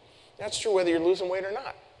 That's true whether you're losing weight or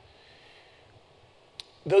not.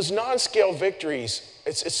 Those non-scale victories,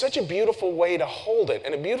 it's such a beautiful way to hold it,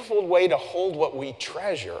 and a beautiful way to hold what we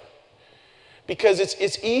treasure. Because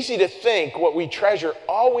it's easy to think what we treasure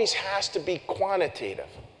always has to be quantitative.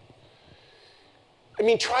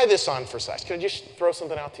 Try this on for size. Can I just throw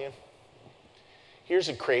something out to you? Here's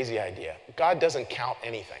a crazy idea. God doesn't count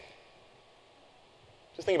anything.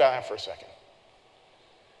 Just think about that for a second.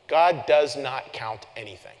 God does not count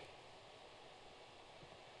anything.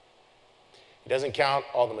 He doesn't count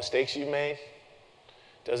all the mistakes you've made.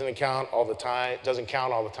 Doesn't count all the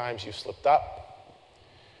times you've slipped up.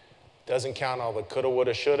 Doesn't count all the coulda,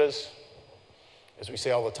 woulda, shouldas. As we say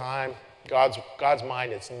all the time, God's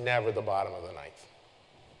mind, it's never the bottom of the ninth,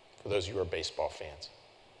 for those of you who are baseball fans.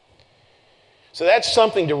 So that's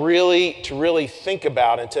something to really think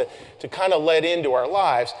about, and to kind of let into our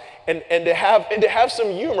lives, and to have some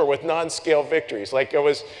humor with non-scale victories. Like I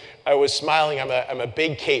was smiling. I'm a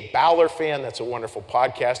big Kate Bowler fan. That's a wonderful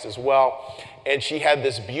podcast as well. And she had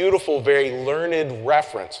this beautiful, very learned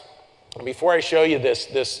reference. And before I show you this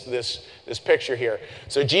picture here,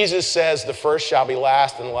 so Jesus says, the first shall be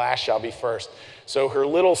last and the last shall be first. So her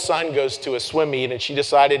little son goes to a swim meet, and she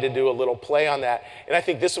decided to do a little play on that. And I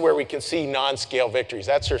think this is where we can see non-scale victories.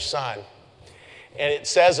 That's her son. And it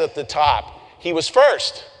says at the top, he was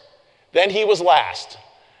first, then he was last.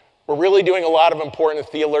 We're really doing a lot of important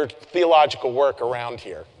theological work around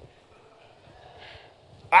here.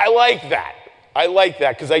 I like that. I like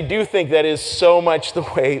that because I do think that is so much the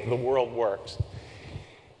way the world works.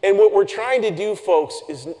 And what we're trying to do, folks,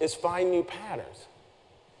 is find new patterns.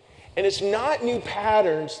 And it's not new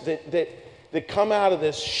patterns that come out of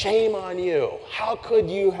this shame on you. How could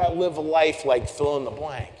you live a life like fill in the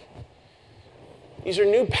blank? These are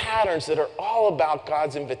new patterns that are all about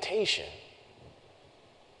God's invitation.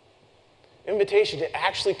 Invitation to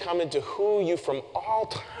actually come into who you from all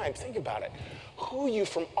time, think about it, who you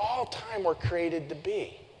from all time were created to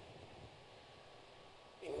be.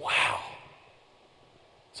 I mean, wow.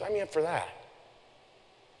 Sign me up for that.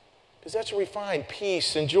 Because that's where we find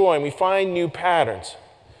peace and joy, and we find new patterns.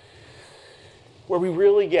 Where we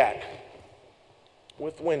really get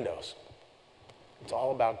with windows. It's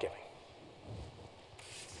all about giving.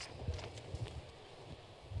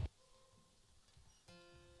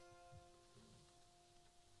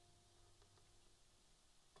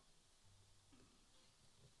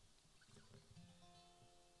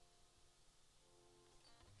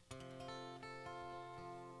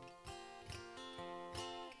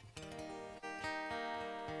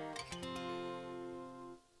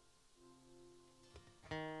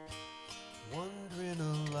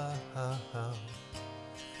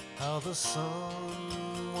 How the sun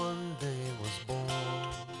one day was born,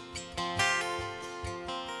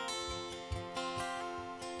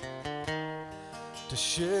 to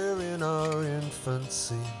share in our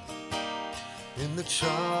infancy, in the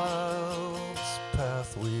child's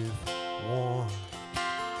path we've worn.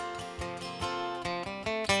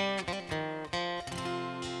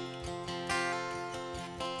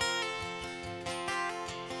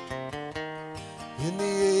 In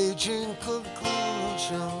the aging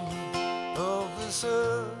conclusion of this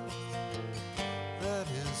earth, that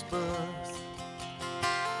his birth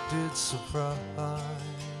did surprise.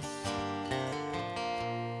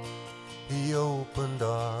 He opened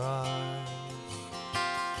our eyes.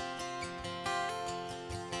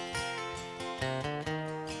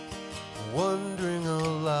 Wondering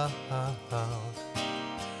aloud,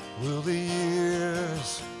 will the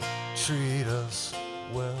years treat us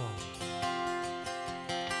well?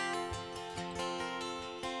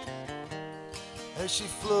 As she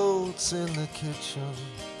floats in the kitchen,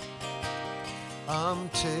 I'm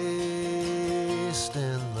tasting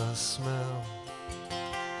the smell.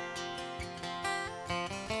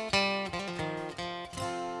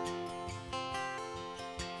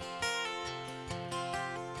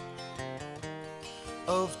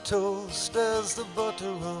 Of toast as the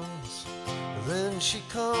butter runs, then she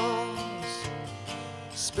comes,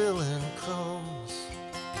 spilling crumbs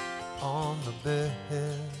on the bed.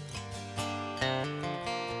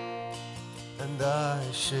 And I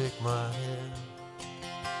shake my head,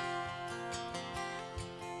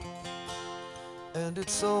 and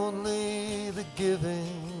it's only the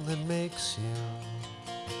giving that makes you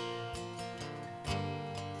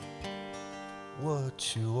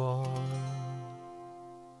what you are.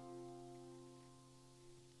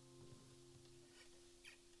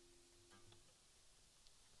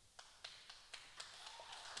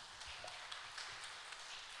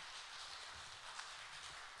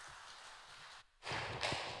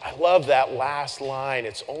 I love that last line.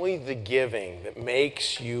 It's only the giving that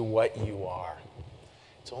makes you what you are.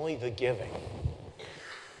 It's only the giving.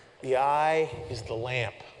 The eye is the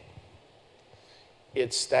lamp.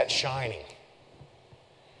 It's that shining.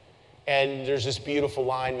 And there's this beautiful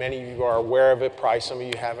line, many of you are aware of it, probably some of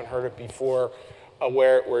you haven't heard it before,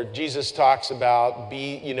 where Jesus talks about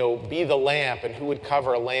be the lamp, and who would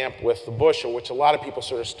cover a lamp with the bushel, which a lot of people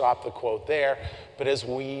sort of stop the quote there. But as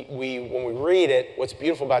when we read it, what's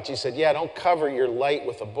beautiful about Jesus said, yeah, don't cover your light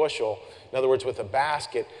with a bushel, in other words, with a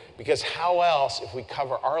basket, because how else, if we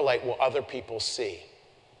cover our light, will other people see?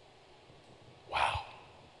 Wow.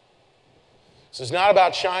 So it's not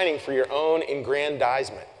about shining for your own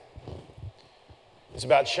aggrandizement. It's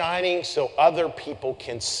about shining so other people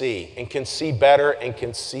can see, and can see better, and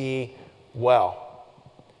can see well.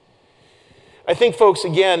 I think, folks,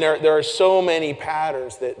 again, there are so many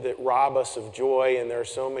patterns that rob us of joy, and there are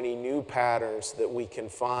so many new patterns that we can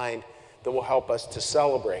find that will help us to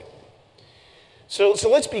celebrate. So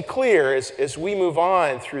let's be clear as we move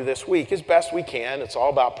on through this week, as best we can. It's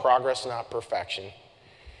all about progress, not perfection.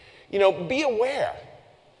 Be aware.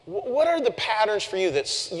 What are the patterns for you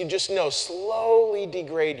that you just know slowly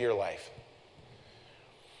degrade your life?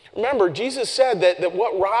 Remember, Jesus said that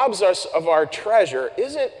what robs us of our treasure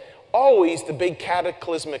isn't always the big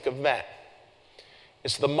cataclysmic event.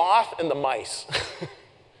 It's the moth and the mice.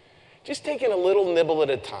 Just taking a little nibble at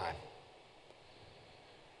a time.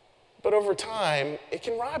 But over time, it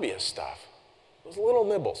can rob you of stuff. Those little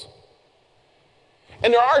nibbles.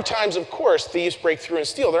 And there are times, of course, thieves break through and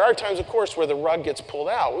steal. There are times, of course, where the rug gets pulled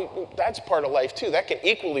out. That's part of life, too. That can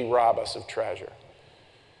equally rob us of treasure.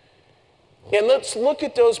 And let's look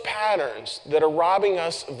at those patterns that are robbing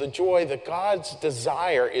us of the joy that God's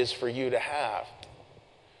desire is for you to have.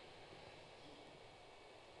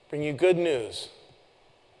 Bring you good news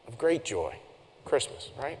of great joy. Christmas,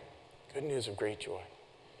 right? Good news of great joy.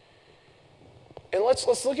 And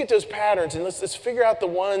let's look at those patterns and let's figure out the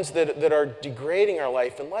ones that are degrading our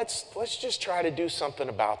life, and let's just try to do something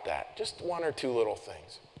about that. Just one or two little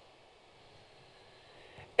things.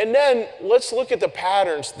 And then let's look at the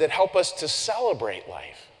patterns that help us to celebrate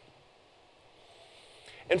life.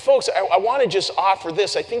 And folks, I want to just offer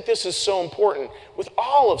this. I think this is so important with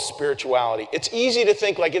all of spirituality. It's easy to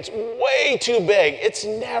think like it's way too big. It's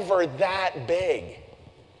never that big.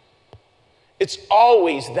 It's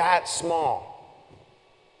always that small.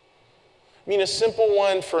 I mean, a simple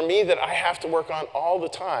one for me that I have to work on all the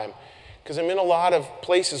time, because I'm in a lot of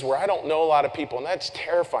places where I don't know a lot of people, and that's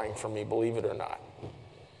terrifying for me, believe it or not.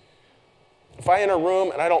 If I enter a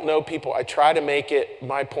room and I don't know people, I try to make it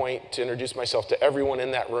my point to introduce myself to everyone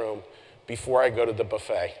in that room before I go to the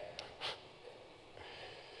buffet.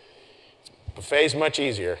 Buffet's much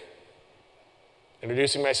easier.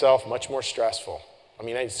 Introducing myself, much more stressful. I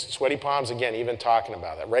mean, sweaty palms again, even talking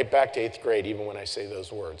about that. Right back to 8th grade, even when I say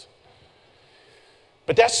those words.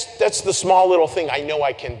 But that's the small little thing I know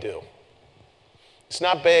I can do. It's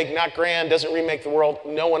not big, not grand, doesn't remake the world.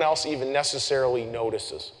 No one else even necessarily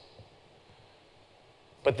notices.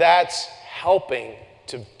 But that's helping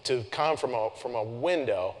to come from a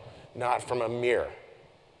window, not from a mirror.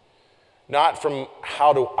 Not from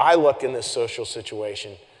how do I look in this social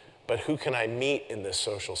situation, but who can I meet in this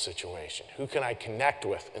social situation? Who can I connect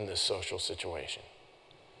with in this social situation?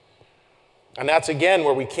 And that's again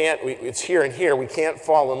where it's here and here. We can't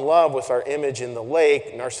fall in love with our image in the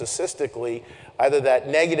lake narcissistically, either that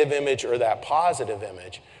negative image or that positive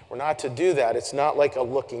image. We're not to do that. It's not like a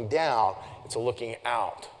looking down, it's a looking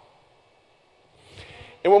out.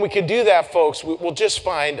 And when we can do that, folks, we'll just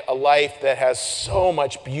find a life that has so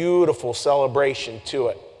much beautiful celebration to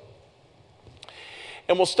it.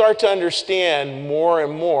 And we'll start to understand more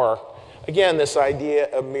and more, again, this idea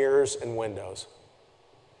of mirrors and windows.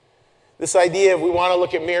 This idea of we want to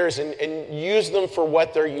look at mirrors and use them for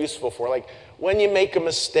what they're useful for. Like when you make a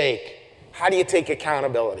mistake, how do you take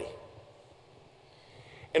accountability?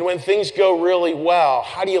 And when things go really well,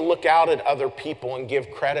 how do you look out at other people and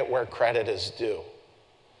give credit where credit is due?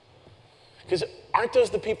 Because aren't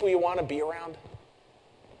those the people you want to be around?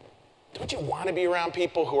 Don't you want to be around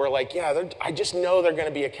people who are like, yeah, I just know they're going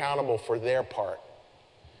to be accountable for their part.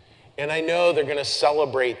 And I know they're going to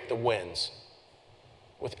celebrate the wins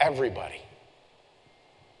with everybody.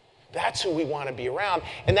 That's who we want to be around.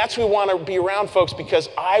 And that's who we want to be around, folks, because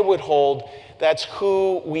I would hold that's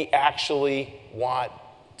who we actually want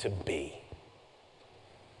to be.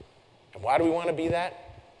 And why do we want to be that?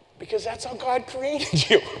 Because that's how God created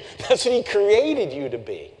you. That's what he created you to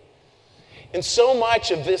be. And so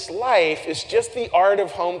much of this life is just the art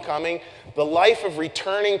of homecoming, the life of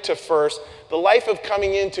returning to first, the life of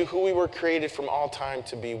coming into who we were created from all time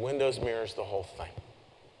to be, windows, mirrors, the whole thing.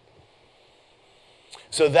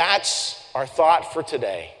 So that's our thought for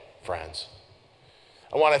today, friends.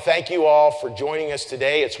 I want to thank you all for joining us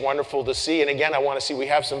today. It's wonderful to see. And again, I want to see we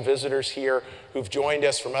have some visitors here who've joined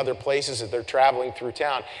us from other places that they're traveling through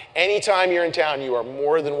town. Anytime you're in town, you are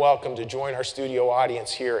more than welcome to join our studio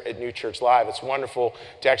audience here at New Church Live. It's wonderful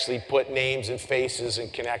to actually put names and faces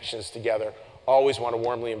and connections together. Always want to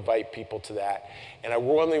warmly invite people to that. And I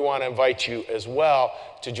warmly want to invite you as well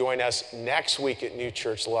to join us next week at New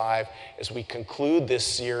Church Live as we conclude this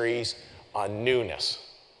series on newness.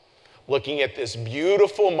 Looking at this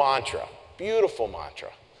beautiful mantra,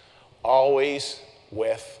 always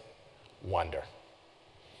with wonder.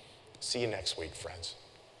 See you next week, friends.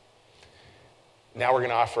 Now we're going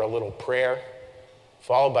to offer a little prayer,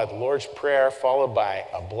 followed by the Lord's Prayer, followed by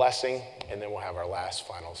a blessing, and then we'll have our last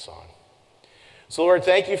final song. So, Lord,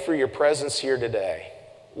 thank you for your presence here today,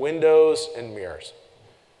 windows and mirrors.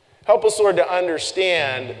 Help us, Lord, to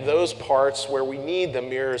understand those parts where we need the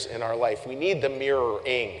mirrors in our life. We need the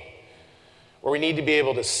mirroring, where we need to be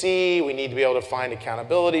able to see, we need to be able to find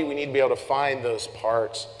accountability, we need to be able to find those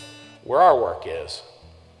parts where our work is.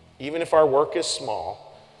 Even if our work is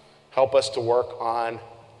small, help us to work on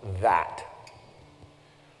that.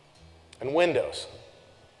 And windows,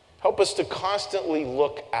 help us to constantly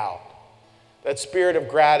look out. That spirit of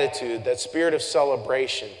gratitude, that spirit of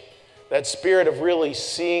celebration, that spirit of really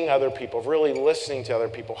seeing other people, of really listening to other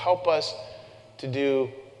people, help us to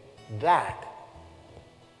do that.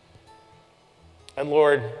 And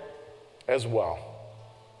Lord, as well,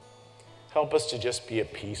 help us to just be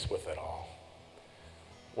at peace with it all.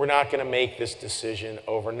 We're not going to make this decision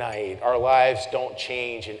overnight. Our lives don't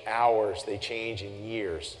change in hours, they change in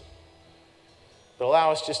years. But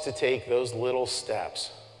allow us just to take those little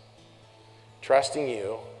steps, trusting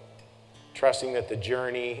you, trusting that the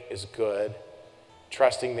journey is good,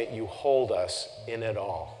 trusting that you hold us in it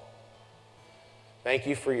all. Thank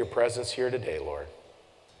you for your presence here today, Lord.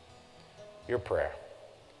 Your prayer.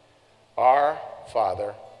 Our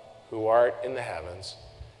Father, who art in the heavens,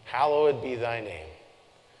 hallowed be thy name.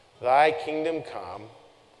 Thy kingdom come,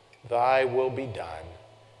 thy will be done,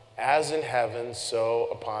 as in heaven, so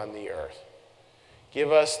upon the earth.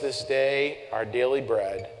 Give us this day our daily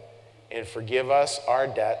bread, and forgive us our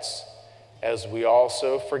debts, as we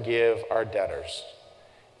also forgive our debtors.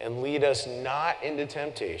 And lead us not into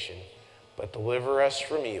temptation, but deliver us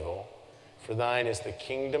from evil. For thine is the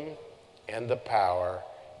kingdom, and the power,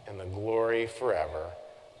 and the glory forever.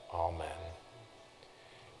 Amen.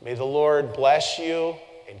 May the Lord bless you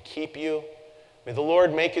and keep you. May the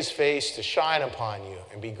Lord make his face to shine upon you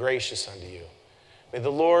and be gracious unto you. May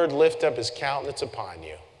the Lord lift up his countenance upon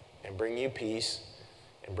you and bring you peace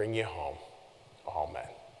and bring you home. Amen.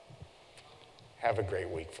 Have a great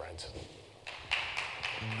week, friends.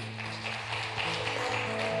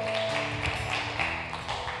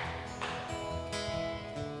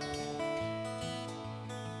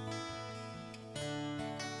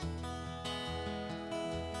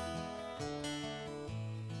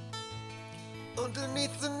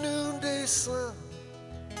 Underneath the noonday sun,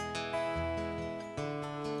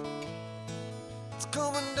 it's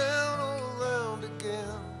coming down all around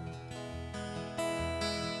again.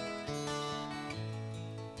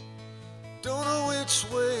 Don't know which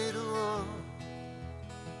way to run.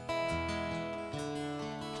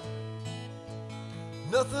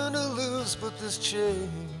 Nothing to lose but this chain.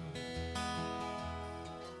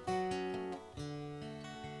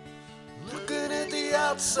 Looking at the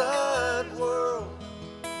outside world,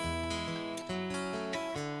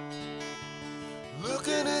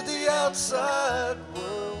 looking at the outside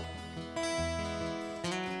world,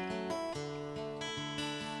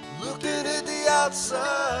 looking at the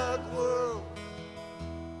outside world.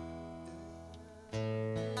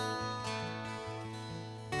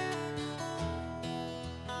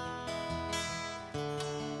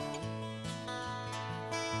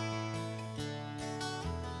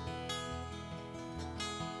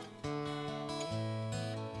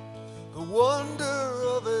 The wonder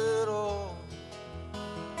of it all,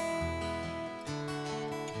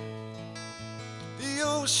 the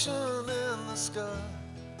ocean and the sky.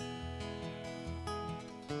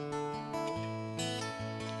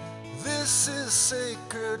 This is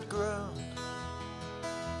sacred ground.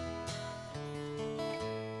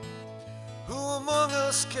 Who among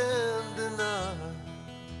us can deny?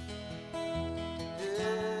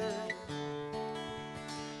 Yeah.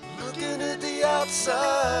 Looking at the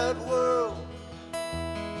outside world,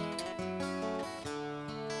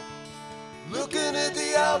 looking at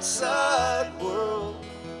the outside world,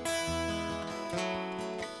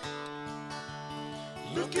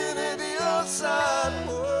 looking at the outside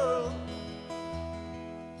world.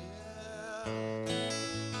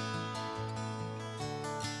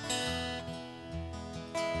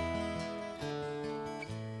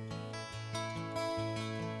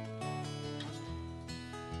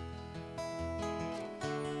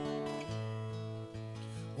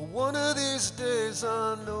 One of these days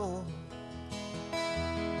I know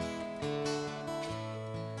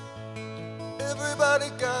everybody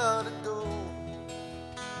gotta go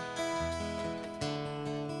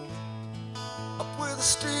up where the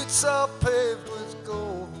streets are paved with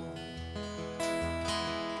gold,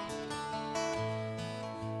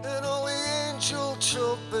 and all the angel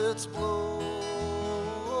trumpets blow.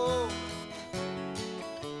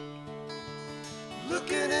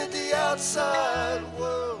 Looking at the outside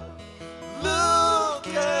world, look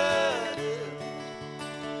at it.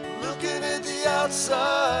 Looking at the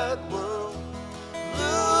outside world,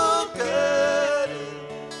 look at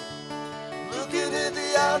it. Looking at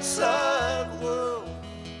the outside world,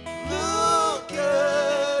 look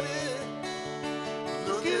at it.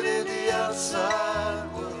 Looking at the outside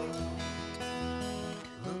world,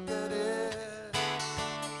 look at it.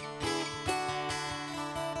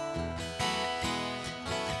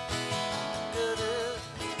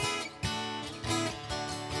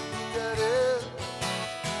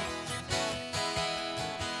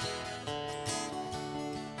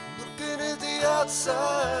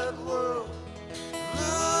 Outside world,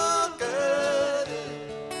 look at it.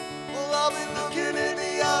 Well, I'll be looking at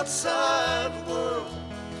the outside world,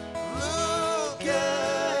 look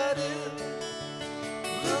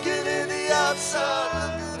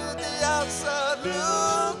outside, looking at the outside,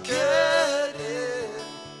 look at it,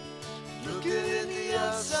 looking at the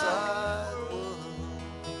outside world.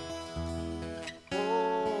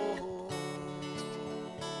 Oh.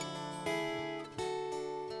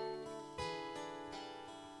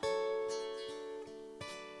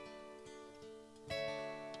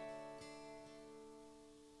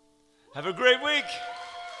 Have a great week.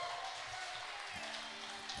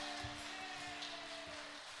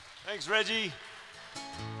 Thanks, Reggie.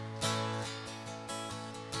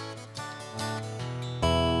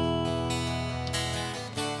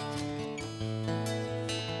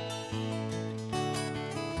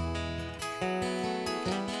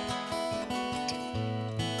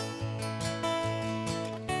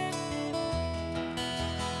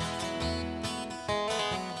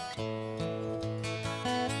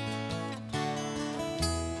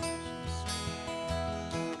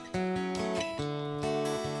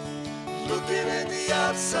 Looking at the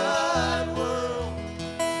outside world.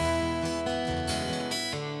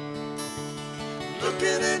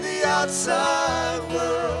 Looking at the outside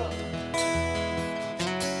world.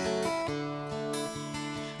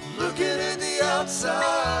 Looking at the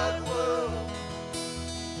outside